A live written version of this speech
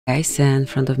Guys, in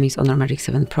front of me is HONOR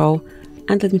Magic7 Pro,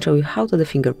 and let me show you how to add a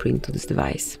fingerprint to this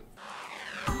device.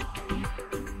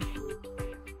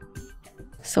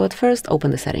 So at first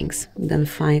open the settings, then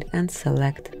find and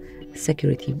select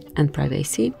security and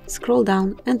privacy, scroll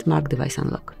down and mark device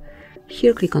unlock.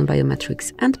 Here click on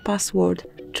biometrics and password,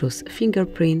 choose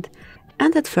fingerprint,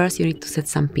 and at first you need to set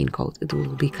some PIN code. It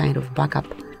will be kind of backup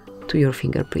to your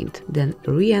fingerprint. Then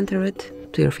re-enter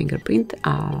it to your fingerprint,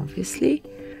 obviously.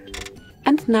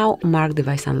 And now mark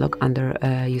device unlock under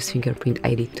use fingerprint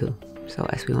ID too. So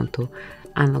as we want to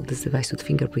unlock this device with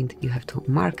fingerprint, you have to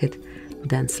mark it,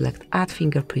 then select add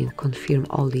fingerprint, confirm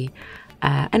all the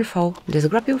info. Just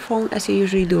grab your phone as you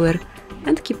usually do it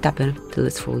and keep tapping till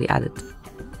it's fully added.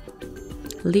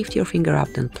 Lift your finger up,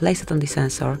 then place it on the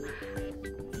sensor.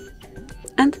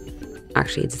 And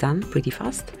actually it's done pretty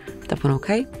fast. Tap on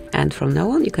OK, and from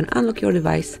now on you can unlock your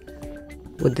device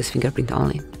with this fingerprint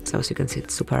only. So as you can see,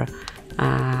 it's super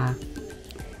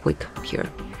quick here.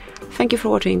 Thank you for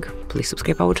watching. Please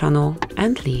subscribe our channel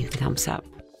and leave the thumbs up.